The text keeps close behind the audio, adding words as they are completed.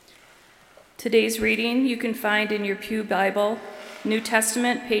Today's reading you can find in your Pew Bible, New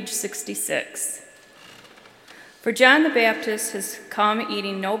Testament, page 66. For John the Baptist has come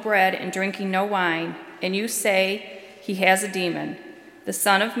eating no bread and drinking no wine, and you say he has a demon. The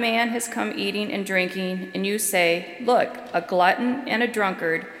Son of Man has come eating and drinking, and you say, look, a glutton and a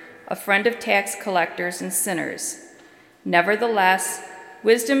drunkard, a friend of tax collectors and sinners. Nevertheless,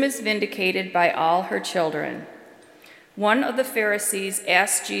 wisdom is vindicated by all her children. One of the Pharisees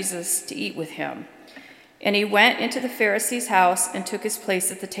asked Jesus to eat with him, and he went into the Pharisee's house and took his place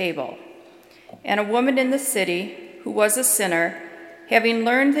at the table. And a woman in the city, who was a sinner, having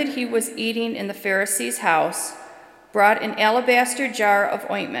learned that he was eating in the Pharisee's house, brought an alabaster jar of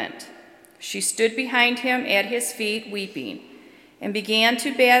ointment. She stood behind him at his feet, weeping, and began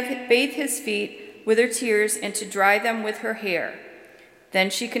to bathe his feet with her tears and to dry them with her hair. Then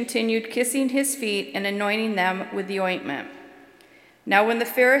she continued kissing his feet and anointing them with the ointment. Now when the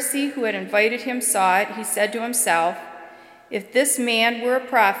Pharisee who had invited him saw it, he said to himself, if this man were a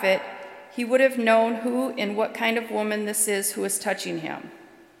prophet, he would have known who and what kind of woman this is who is touching him,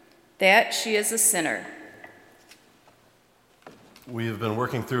 that she is a sinner. We have been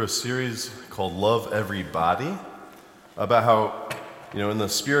working through a series called Love Everybody, about how, in the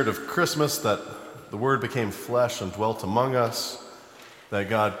spirit of Christmas, that the Word became flesh and dwelt among us, that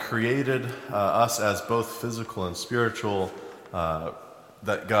God created us as both physical and spiritual,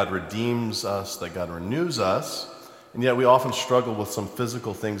 that God redeems us, that God renews us, and yet we often struggle with some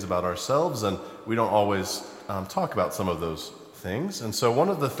physical things about ourselves, and we don't always talk about some of those things. And so one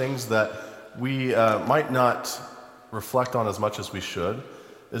of the things that we might not reflect on as much as we should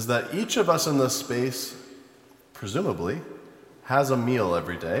is that each of us in this space, presumably, has a meal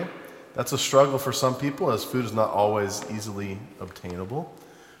every day. That's a struggle for some people, as food is not always easily obtainable.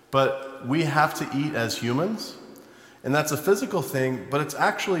 But we have to eat as humans, and that's a physical thing, but it's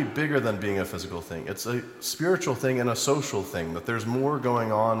actually bigger than being a physical thing. It's a spiritual thing and a social thing, that there's more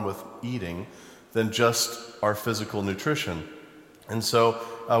going on with eating than just our physical nutrition. And so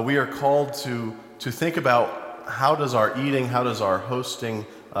we are called to think about how does our eating, how does our hosting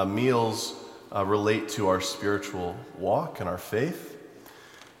meals relate to our spiritual walk and our faith.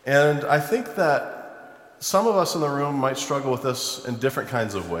 And I think that some of us in the room might struggle with this in different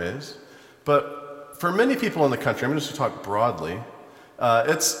kinds of ways, but for many people in the country, I'm just going to talk broadly,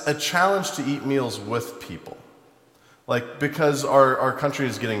 it's a challenge to eat meals with people. Because our country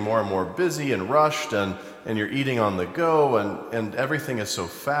is getting more and more busy and rushed, and you're eating on the go, and everything is so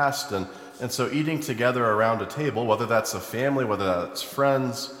fast, and so eating together around a table, whether that's a family, whether that's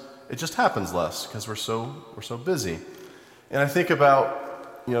friends, it just happens less because we're so busy. And I think about,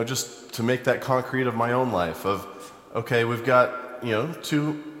 just to make that concrete of my own life, okay, we've got,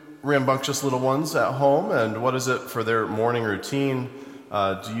 two rambunctious little ones at home, and what is it for their morning routine?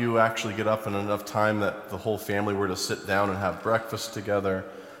 Do you actually get up in enough time that the whole family were to sit down and have breakfast together?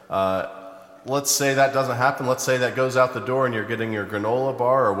 Let's say that doesn't happen. Let's say that goes out the door and you're getting your granola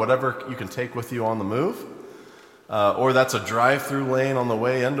bar or whatever you can take with you on the move. Or that's a drive-through lane on the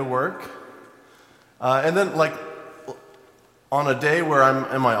way into work. And then on a day where I'm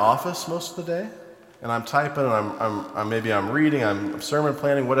in my office most of the day, and I'm typing, and maybe I'm reading, I'm sermon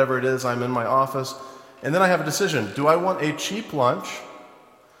planning, whatever it is, I'm in my office, and then I have a decision. Do I want a cheap lunch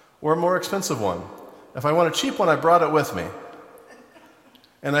or a more expensive one? If I want a cheap one, I brought it with me.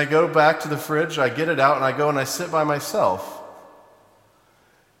 And I go back to the fridge, I get it out, and I go and I sit by myself.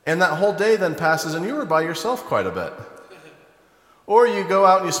 And that whole day then passes, and you were by yourself quite a bit. Or you go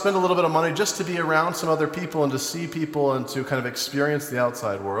out and you spend a little bit of money just to be around some other people and to see people and to kind of experience the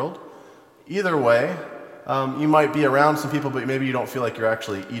outside world. Either way, you might be around some people, but maybe you don't feel like you're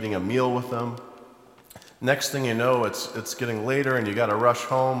actually eating a meal with them. Next thing you know, it's getting later and you got to rush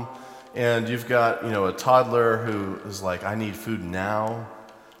home, and you've got a toddler who is like, I need food now.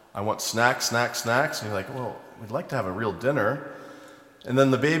 I want snacks. And you're like, well, we'd like to have a real dinner. And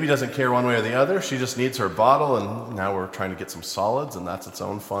then the baby doesn't care one way or the other. She just needs her bottle, and now we're trying to get some solids, and that's its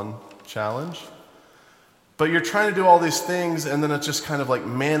own fun challenge. But you're trying to do all these things, and then it's just kind of like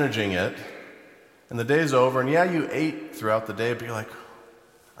managing it. And the day's over, and yeah, you ate throughout the day, but you're like,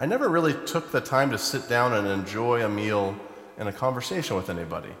 I never really took the time to sit down and enjoy a meal and a conversation with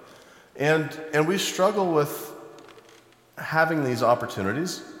anybody. And we struggle with having these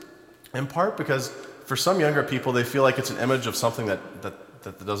opportunities, in part because for some younger people, they feel like it's an image of something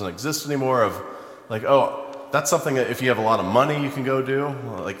that doesn't exist anymore, of that's something that if you have a lot of money you can go do,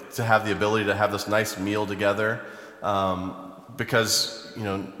 to have the ability to have this nice meal together, because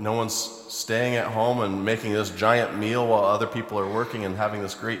no one's staying at home and making this giant meal while other people are working and having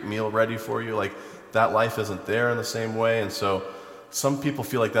this great meal ready for you. That life isn't there in the same way, and so some people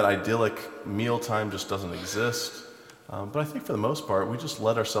feel like that idyllic mealtime just doesn't exist. But I think for the most part, we just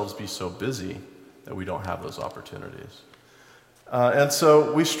let ourselves be so busy that we don't have those opportunities. And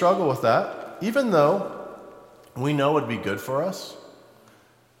so we struggle with that, even though we know it'd be good for us.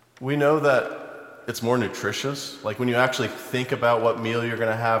 We know that it's more nutritious. Like when you actually think about what meal you're going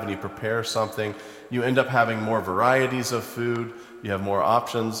to have and you prepare something, you end up having more varieties of food. You have more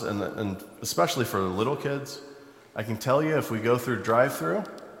options, and especially for little kids. I can tell you, if we go through drive-thru,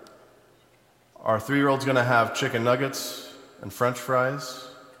 our 3-year-old's going to have chicken nuggets and French fries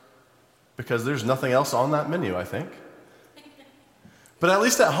because there's nothing else on that menu, I think. But at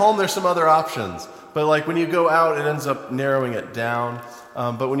least at home, there's some other options. But like when you go out, it ends up narrowing it down.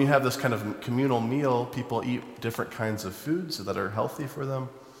 But when you have this kind of communal meal, people eat different kinds of foods that are healthy for them.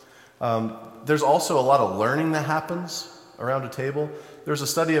 There's also a lot of learning that happens around a table. There's a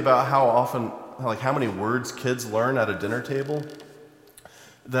study about how many words kids learn at a dinner table.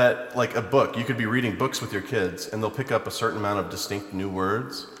 That, like a book, you could be reading books with your kids, and they'll pick up a certain amount of distinct new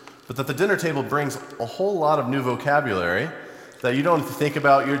words. But that the dinner table brings a whole lot of new vocabulary that you don't have to think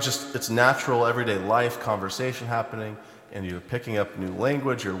about. It's natural, everyday life, conversation happening, and you're picking up new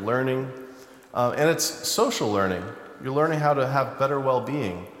language, you're learning. And it's social learning. You're learning how to have better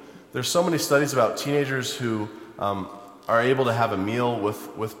well-being. There's so many studies about teenagers who are able to have a meal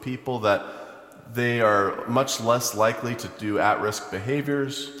with people that they are much less likely to do at-risk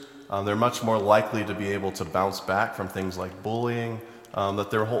behaviors. They're much more likely to be able to bounce back from things like bullying,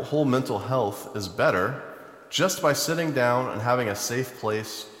 that their whole mental health is better just by sitting down and having a safe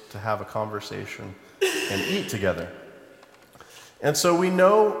place to have a conversation and eat together. And so we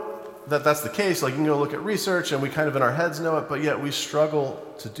know that that's the case. Like you can go look at research and we kind of in our heads know it, but yet we struggle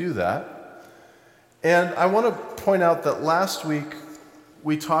to do that. And I want to point out that last week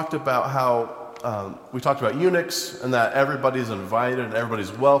we talked about how eunuchs and that everybody's invited and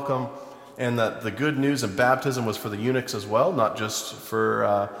everybody's welcome, and that the good news of baptism was for the eunuchs as well, not just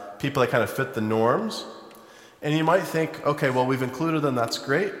for people that kind of fit the norms. And you might think, okay, well, we've included them, that's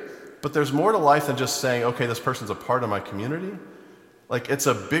great, but there's more to life than just saying, okay, this person's a part of my community. Like, it's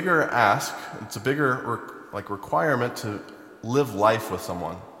a bigger ask, it's a bigger requirement to live life with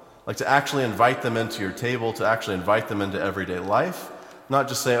someone. Like to actually invite them into your table, to actually invite them into everyday life, not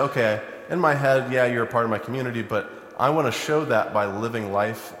just say, okay, in my head, yeah, you're a part of my community, but I want to show that by living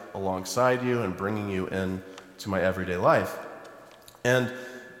life alongside you and bringing you in to my everyday life. And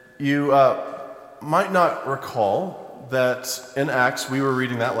you might not recall that in Acts, we were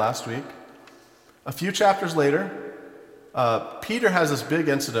reading that last week. A few chapters later, Peter has this big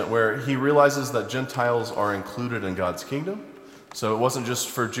incident where he realizes that Gentiles are included in God's kingdom. So it wasn't just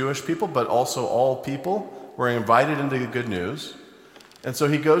for Jewish people, but also all people were invited into the good news. And so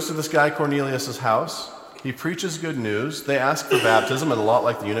he goes to this guy Cornelius' house. He preaches good news. They ask for baptism, and a lot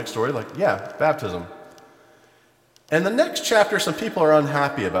like the eunuch story, like, yeah, baptism. And the next chapter, some people are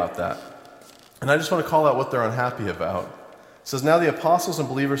unhappy about that. And I just want to call out what they're unhappy about. It says, now the apostles and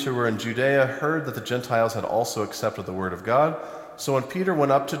believers who were in Judea heard that the Gentiles had also accepted the word of God. So when Peter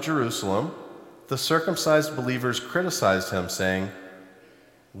went up to Jerusalem, the circumcised believers criticized him, saying,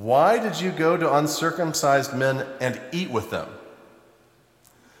 why did you go to uncircumcised men and eat with them?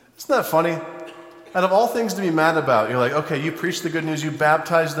 Isn't that funny? Out of all things to be mad about, you're like, okay, you preach the good news, you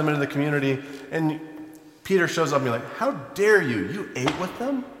baptize them into the community, and Peter shows up and you're like, how dare you? You ate with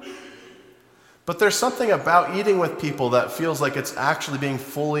them? But there's something about eating with people that feels like it's actually being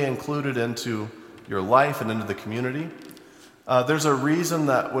fully included into your life and into the community. There's a reason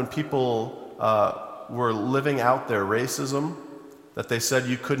that when people were living out their racism, that they said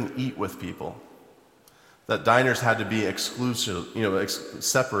you couldn't eat with people. That diners had to be exclusive,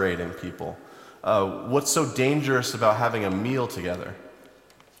 separating people. What's so dangerous about having a meal together?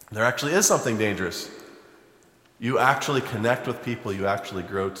 There actually is something dangerous. You actually connect with people, you actually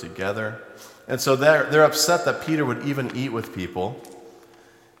grow together. And so they're upset that Peter would even eat with people.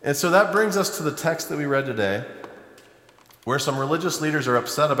 And so that brings us to the text that we read today, where some religious leaders are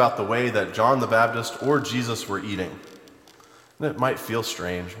upset about the way that John the Baptist or Jesus were eating. And it might feel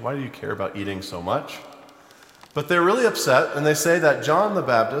strange. Why do you care about eating so much? But they're really upset, and they say that John the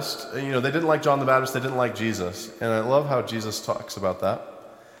Baptist, they didn't like John the Baptist, they didn't like Jesus. And I love how Jesus talks about that.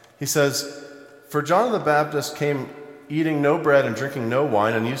 He says, for John the Baptist came eating no bread and drinking no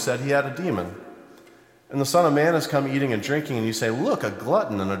wine, and you said he had a demon. And the Son of Man has come eating and drinking, and you say, look, a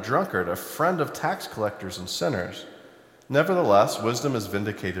glutton and a drunkard, a friend of tax collectors and sinners. Nevertheless, wisdom is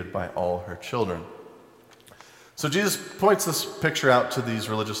vindicated by all her children. So Jesus points this picture out to these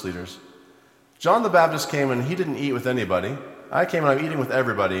religious leaders. John the Baptist came and he didn't eat with anybody. I came and I'm eating with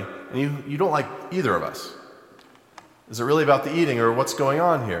everybody, and you don't like either of us. Is it really about the eating, or what's going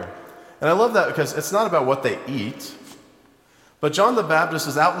on here? And I love that because it's not about what they eat, but John the Baptist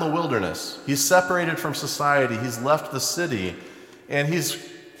is out in the wilderness. He's separated from society. He's left the city, and he's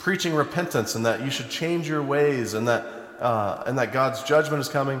preaching repentance and that you should change your ways and that God's judgment is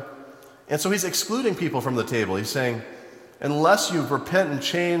coming. And so he's excluding people from the table. He's saying, unless you repent and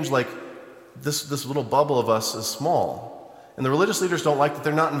change, like this little bubble of us is small. And the religious leaders don't like that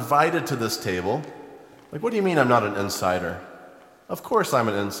they're not invited to this table. Like, what do you mean I'm not an insider? Of course I'm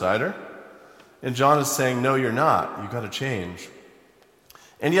an insider. And John is saying, no, you're not. You've got to change.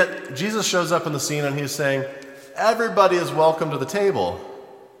 And yet Jesus shows up in the scene and he's saying, everybody is welcome to the table.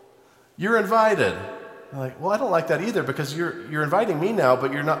 You're invited. I'm like, well, I don't like that either, because you're inviting me now,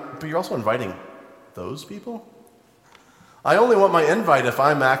 but you're also inviting those people. I only want my invite if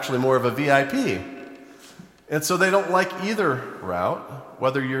I'm actually more of a VIP. And so they don't like either route,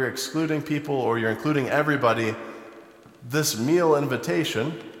 whether you're excluding people or you're including everybody. This meal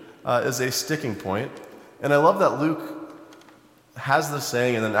invitation is a sticking point. And I love that Luke has this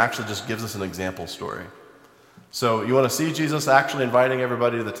saying and then actually just gives us an example story. So you want to see Jesus actually inviting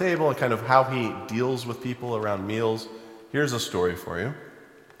everybody to the table and kind of how he deals with people around meals. Here's a story for you.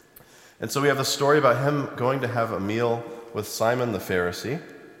 And so we have a story about him going to have a meal with Simon the Pharisee.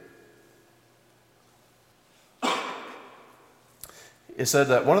 It said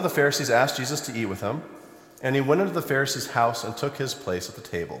that one of the Pharisees asked Jesus to eat with him, and he went into the Pharisee's house and took his place at the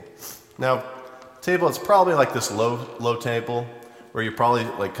table. Now, table, it's probably like this low table where you're probably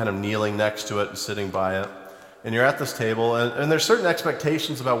like kind of kneeling next to it and sitting by it. And you're at this table, and there's certain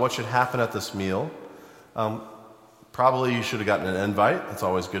expectations about what should happen at this meal. Probably you should have gotten an invite. It's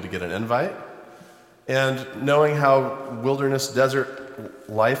always good to get an invite. And knowing how wilderness desert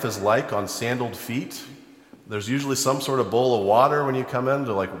life is like on sandaled feet, there's usually some sort of bowl of water when you come in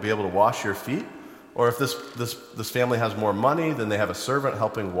to like be able to wash your feet. Or if this family has more money, then they have a servant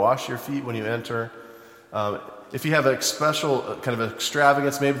helping wash your feet when you enter. If you have a special kind of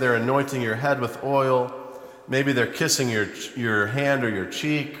extravagance, maybe they're anointing your head with oil. Maybe they're kissing your hand or your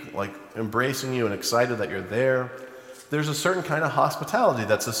cheek, like embracing you and excited that you're there. There's a certain kind of hospitality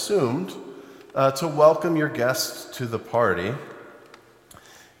that's assumed to welcome your guests to the party.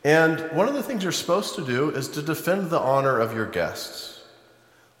 And one of the things you're supposed to do is to defend the honor of your guests.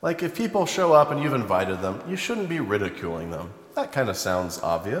 Like if people show up and you've invited them, you shouldn't be ridiculing them. That kind of sounds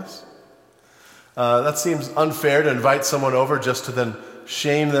obvious. That seems unfair to invite someone over just to then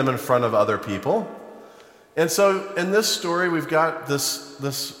shame them in front of other people. And so in this story, we've got this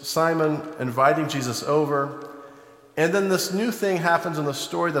Simon inviting Jesus over, and then this new thing happens in the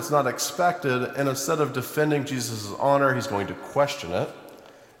story that's not expected, and instead of defending Jesus' honor, he's going to question it.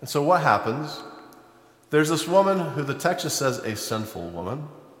 And so what happens? There's this woman who the text just says a sinful woman.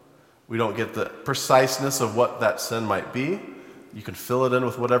 We don't get the preciseness of what that sin might be. You can fill it in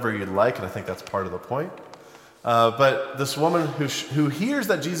with whatever you'd like, and I think that's part of the point. But this woman who hears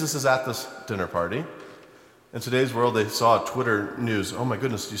that Jesus is at this dinner party. In today's world, they saw Twitter news. Oh my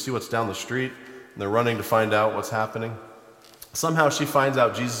goodness, do you see what's down the street? And they're running to find out what's happening. Somehow she finds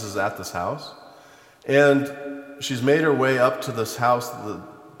out Jesus is at this house. And she's made her way up to this house. The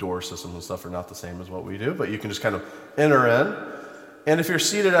door systems and stuff are not the same as what we do, but you can just kind of enter in. And if you're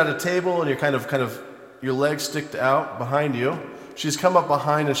seated at a table and you're kind of your legs stick out behind you, she's come up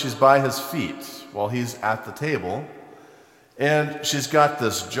behind and she's by his feet while he's at the table. And she's got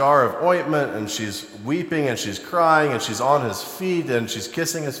this jar of ointment, and she's weeping, and she's crying, and she's on his feet, and she's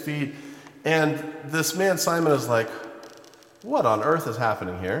kissing his feet. And this man, Simon, is like, what on earth is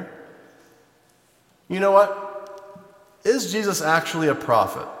happening here? You know what? Is Jesus actually a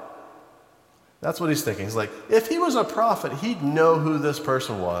prophet? That's what he's thinking. He's like, if he was a prophet, he'd know who this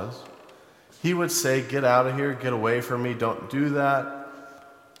person was. He would say, get out of here, get away from me, don't do that.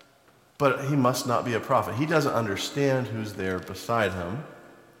 But he must not be a prophet. He doesn't understand who's there beside him.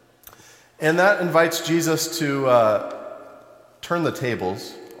 And that invites Jesus to turn the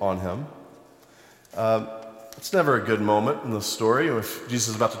tables on him. It's never a good moment in the story if Jesus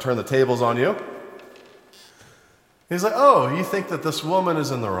is about to turn the tables on you. He's like, oh, you think that this woman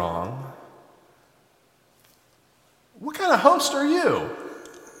is in the wrong? What kind of host are you?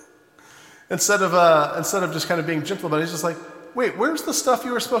 Instead of just kind of being gentle about it, he's just like, wait, where's the stuff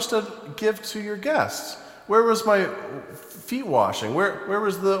you were supposed to give to your guests? Where was my feet washing? Where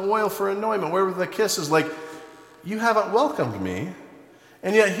was the oil for anointment? Where were the kisses? Like, you haven't welcomed me.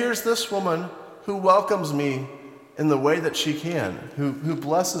 And yet here's this woman who welcomes me in the way that she can, who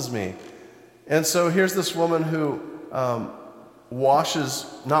blesses me. And so here's this woman who washes,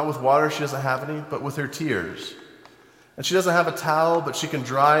 not with water, she doesn't have any, but with her tears. And she doesn't have a towel, but she can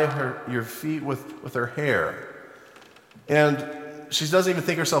dry your feet with her hair. And she doesn't even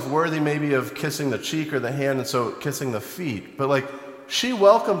think herself worthy maybe of kissing the cheek or the hand, and so kissing the feet. But like, she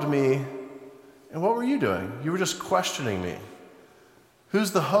welcomed me, and what were you doing? You were just questioning me.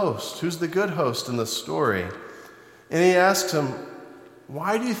 Who's the host? Who's the good host in this story? And he asks him,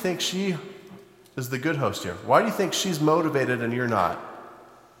 why do you think she is the good host here? Why do you think she's motivated and you're not?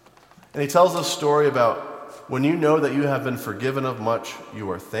 And he tells this story about when you know that you have been forgiven of much,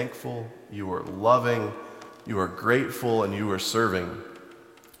 you are thankful, you are loving, you are grateful, and you are serving.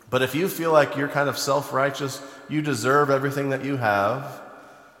 But if you feel like you're kind of self-righteous, you deserve everything that you have,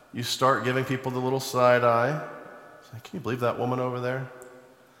 you start giving people the little side eye. It's like, can you believe that woman over there?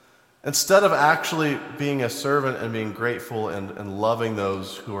 Instead of actually being a servant and being grateful and loving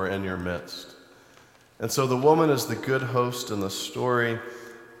those who are in your midst. And so the woman is the good host in the story,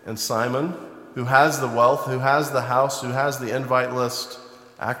 and Simon, who has the wealth, who has the house, who has the invite list,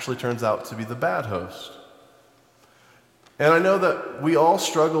 actually turns out to be the bad host. And I know that we all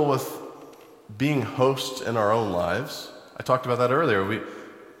struggle with being hosts in our own lives. I talked about that earlier.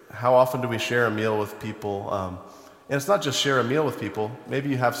 How often do we share a meal with people? And it's not just share a meal with people. Maybe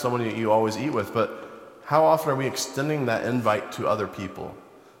you have someone that you always eat with, but how often are we extending that invite to other people?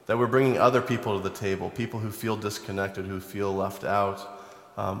 That we're bringing other people to the table, people who feel disconnected, who feel left out.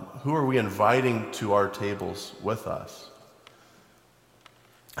 Who are we inviting to our tables with us?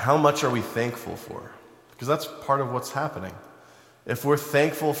 How much are we thankful for? Because that's part of what's happening. If we're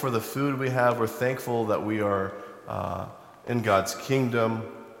thankful for the food we have, we're thankful that we are in God's kingdom,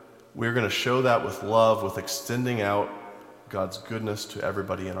 we're going to show that with love, with extending out God's goodness to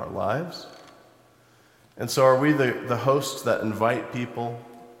everybody in our lives. And so are we the hosts that invite people,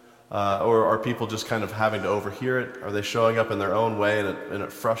 or are people just kind of having to overhear it? Are they showing up in their own way and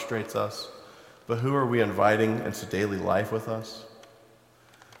it frustrates us? But who are we inviting into daily life with us?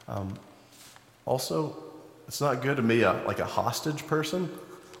 Also, it's not good to be like a hostage person.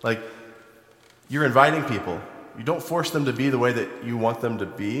 Like, you're inviting people. You don't force them to be the way that you want them to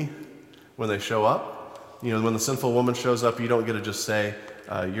be when they show up. You know, when the sinful woman shows up, you don't get to just say,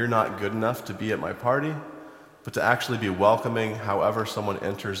 you're not good enough to be at my party, but to actually be welcoming however someone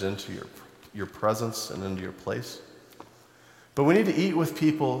enters into your presence and into your place. But we need to eat with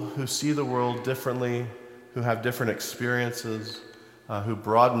people who see the world differently, who have different experiences, who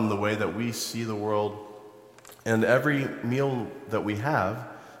broaden the way that we see the world. And every meal that we have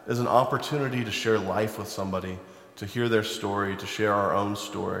is an opportunity to share life with somebody, to hear their story, to share our own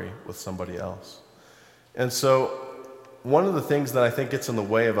story with somebody else. And so one of the things that I think gets in the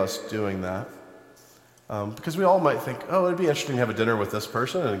way of us doing that, because we all might think, oh, it'd be interesting to have a dinner with this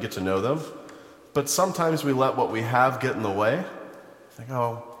person and get to know them. But sometimes we let what we have get in the way. Think,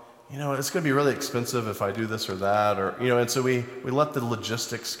 oh, you know, it's going to be really expensive if I do this or that, or, you know, and so we let the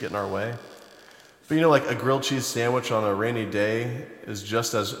logistics get in our way. But, you know, like a grilled cheese sandwich on a rainy day is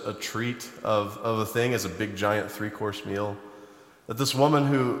just as a treat of a thing as a big, giant 3-course meal. That this woman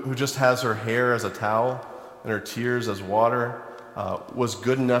who just has her hair as a towel and her tears as water was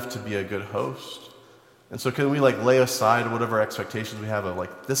good enough to be a good host. And so can we like lay aside whatever expectations we have of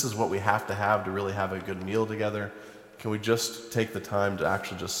like, this is what we have to really have a good meal together? Can we just take the time to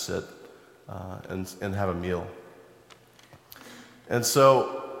actually just sit and have a meal? And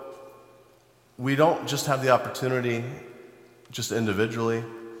so we don't just have the opportunity just individually,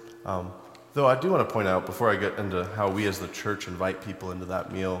 though I do want to point out before I get into how we as the church invite people into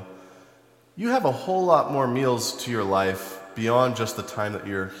that meal, you have a whole lot more meals to your life beyond just the time that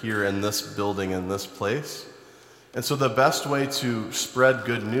you're here in this building, in this place. And so the best way to spread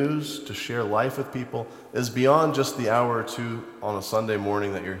good news, to share life with people, is beyond just the hour or two on a Sunday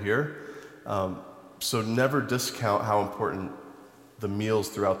morning that you're here. So never discount how important the meals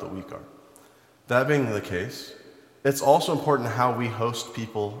throughout the week are. That being the case, it's also important how we host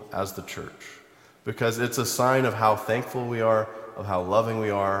people as the church, because it's a sign of how thankful we are, of how loving we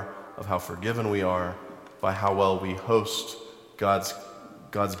are, of how forgiven we are, by how well we host God's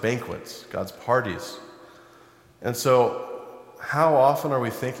banquets, God's parties. And so how often are we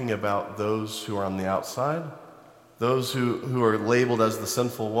thinking about those who are on the outside, those who are labeled as the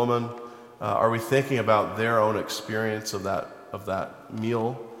sinful woman? Are we thinking about their own experience of that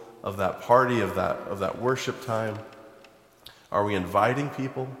meal, of that party, of that worship time? Are we inviting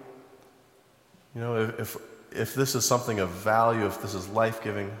people? You know, if this is something of value, if this is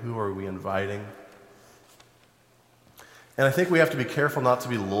life-giving, who are we inviting? And I think we have to be careful not to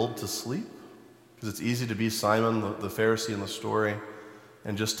be lulled to sleep, because it's easy to be Simon, the Pharisee in the story,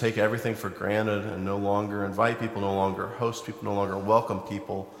 and just take everything for granted and no longer invite people, no longer host people, no longer welcome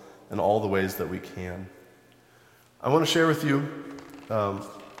people in all the ways that we can. I want to share with you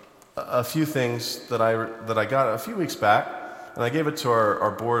a few things that I got a few weeks back, and I gave it to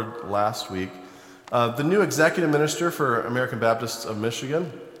our board last week. The new executive minister for American Baptists of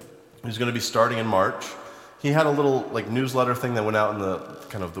Michigan, who's going to be starting in March, he had a little newsletter thing that went out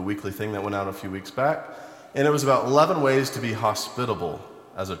in the weekly thing that went out a few weeks back, and it was about 11 ways to be hospitable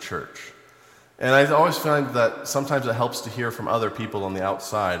as a church. And I always find that sometimes it helps to hear from other people on the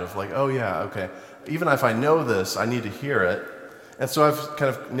outside of oh yeah, okay, even if I know this, I need to hear it. And so I've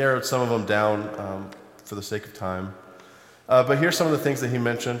kind of narrowed some of them down for the sake of time. But here's some of the things that he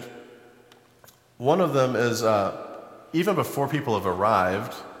mentioned. One of them is, even before people have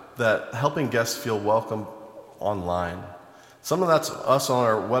arrived, that helping guests feel welcome online. Some of that's us on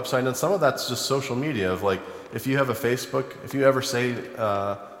our website, and some of that's just social media of if you have a Facebook, if you ever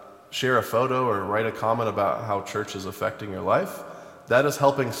share a photo or write a comment about how church is affecting your life, that is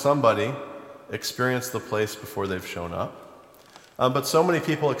helping somebody experience the place before they've shown up. But so many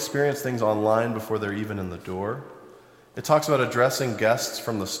people experience things online before they're even in the door. It talks about addressing guests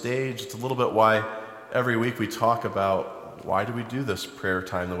from the stage. It's a little bit why every week we talk about why do we do this prayer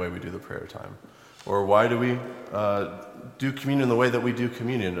time the way we do the prayer time? Or why do we do communion the way that we do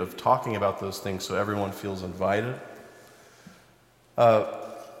communion, of talking about those things so everyone feels invited.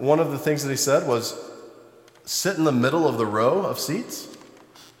 One of the things that he said was sit in the middle of the row of seats,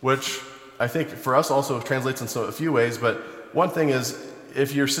 which I think for us also translates in a few ways, but one thing is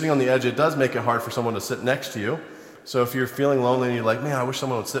if you're sitting on the edge, it does make it hard for someone to sit next to you. So if you're feeling lonely and you're like, man, I wish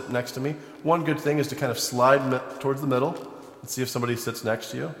someone would sit next to me, one good thing is to kind of slide towards the middle and see if somebody sits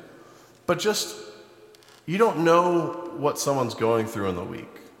next to you. But you don't know what someone's going through in the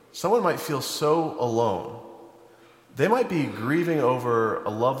week. Someone might feel so alone. They might be grieving over a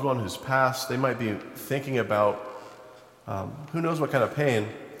loved one who's passed. They might be thinking about who knows what kind of pain.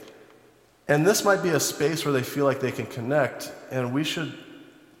 And this might be a space where they feel like they can connect, and we should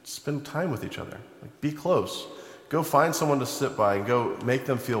spend time with each other. Be close. Go find someone to sit by and go make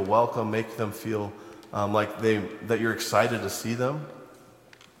them feel welcome, make them feel that you're excited to see them.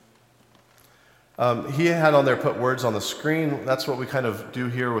 He had on there put words on the screen. That's what we kind of do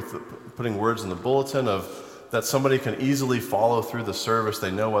here with putting words in the bulletin, of that somebody can easily follow through the service.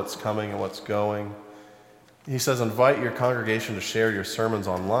 They know what's coming and what's going. He says, invite your congregation to share your sermons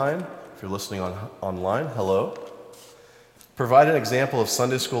online. If you're listening online, hello. Provide an example of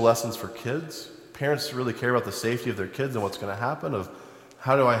Sunday school lessons for kids. Parents really care about the safety of their kids and what's going to happen, of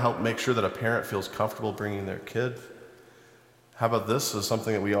how do I help make sure that a parent feels comfortable bringing their kid. How about this is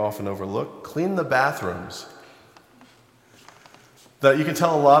something that we often overlook? Clean the bathrooms. That you can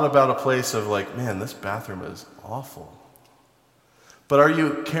tell a lot about a place of man, this bathroom is awful. But are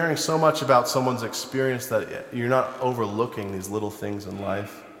you caring so much about someone's experience that you're not overlooking these little things in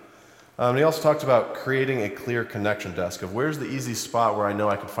life? He also talked about creating a clear connection desk of where's the easy spot where I know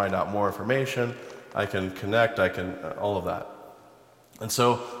I can find out more information, I can connect, I can, all of that. And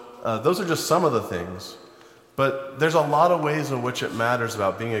so those are just some of the things. But there's a lot of ways in which it matters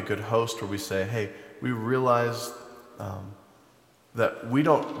about being a good host, where we say, hey, we realize that we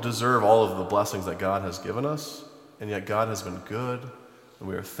don't deserve all of the blessings that God has given us, and yet God has been good, and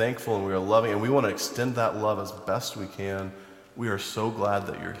we are thankful, and we are loving, and we want to extend that love as best we can. We are so glad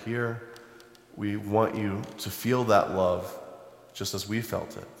that you're here. We want you to feel that love just as we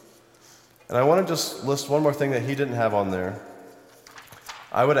felt it. And I want to just list one more thing that he didn't have on there.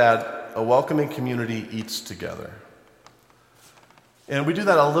 I would add, a welcoming community eats together. And we do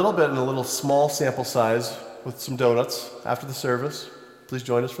that a little bit in a little small sample size with some donuts after the service. Please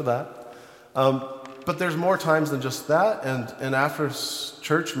join us for that. But there's more times than just that. And after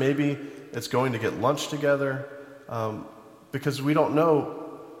church, maybe it's going to get lunch together. Because we don't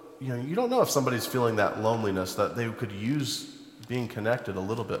know, you don't know if somebody's feeling that loneliness, that they could use being connected a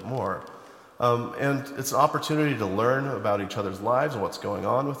little bit more. And it's an opportunity to learn about each other's lives and what's going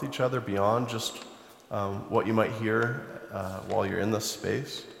on with each other beyond just what you might hear while you're in this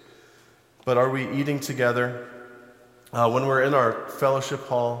space. But are we eating together? When we're in our fellowship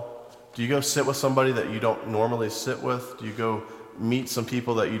hall, do you go sit with somebody that you don't normally sit with? Do you go meet some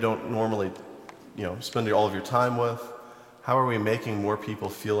people that you don't normally, spend all of your time with? How are we making more people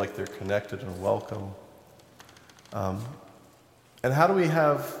feel like they're connected and welcome? And how do we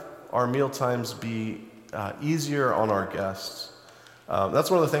have our meal times be easier on our guests?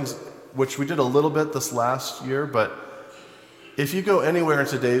 That's one of the things which we did a little bit this last year, but if you go anywhere in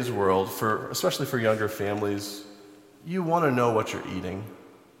today's world, especially for younger families, you want to know what you're eating.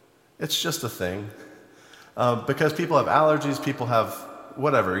 It's just a thing. Because people have allergies, people have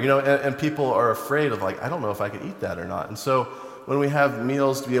whatever, and people are afraid of I don't know if I can eat that or not. And so when we have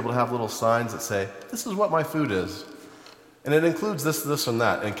meals, to be able to have little signs that say, this is what my food is. And it includes this, and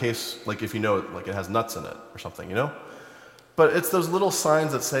that, in case, like if you know it, like it has nuts in it or something, you know? But it's those little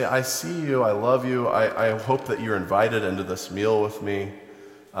signs that say, I see you, I love you, I hope that you're invited into this meal with me.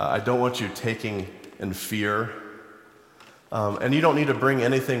 I don't want you taking in fear. And you don't need to bring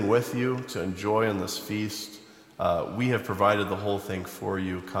anything with you to enjoy in this feast. We have provided the whole thing for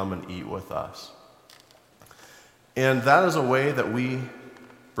you. Come and eat with us. And that is a way that we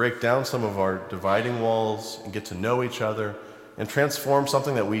break down some of our dividing walls and get to know each other and transform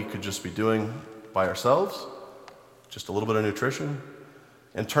something that we could just be doing by ourselves, just a little bit of nutrition,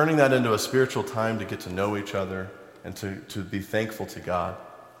 and turning that into a spiritual time to get to know each other and to be thankful to God.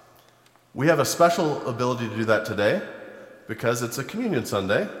 We have a special ability to do that today because it's a communion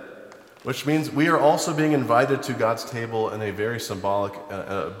Sunday, which means we are also being invited to God's table in a very symbolic,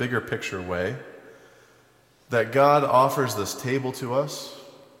 a bigger picture way, that God offers this table to us,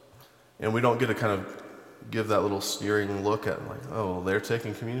 and we don't get to kind of give that little sneering look at, like, oh, they're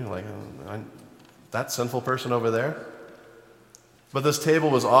taking communion, like, that sinful person over there. But this table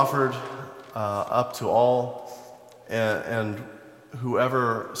was offered up to all, and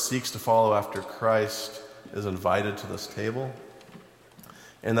whoever seeks to follow after Christ is invited to this table.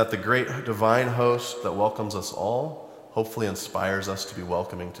 And that the great divine host that welcomes us all hopefully inspires us to be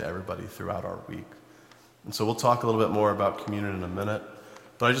welcoming to everybody throughout our week. And so we'll talk a little bit more about communion in a minute.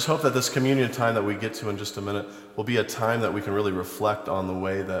 But I just hope that this communion time that we get to in just a minute will be a time that we can really reflect on the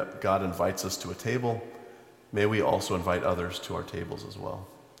way that God invites us to a table. May we also invite others to our tables as well.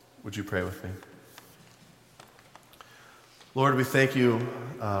 Would you pray with me? Lord, we thank you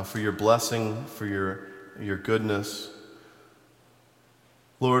for your blessing, for your goodness.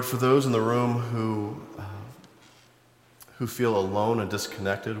 Lord, for those in the room who feel alone and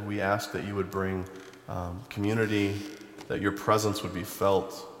disconnected, we ask that you would bring community, that your presence would be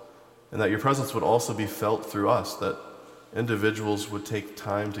felt, and that your presence would also be felt through us, that individuals would take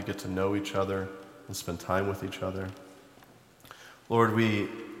time to get to know each other and spend time with each other. Lord, we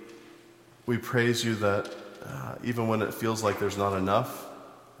praise you that even when it feels like there's not enough,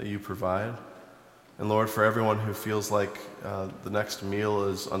 that you provide. And Lord, for everyone who feels like the next meal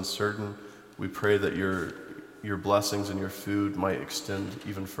is uncertain, we pray that your blessings and your food might extend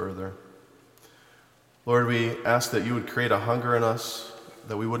even further. Lord, we ask that you would create a hunger in us,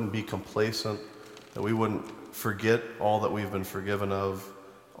 that we wouldn't be complacent, that we wouldn't forget all that we've been forgiven of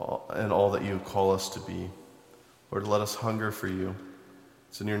and all that you call us to be. Lord, let us hunger for you.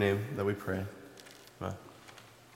 It's in your name that we pray.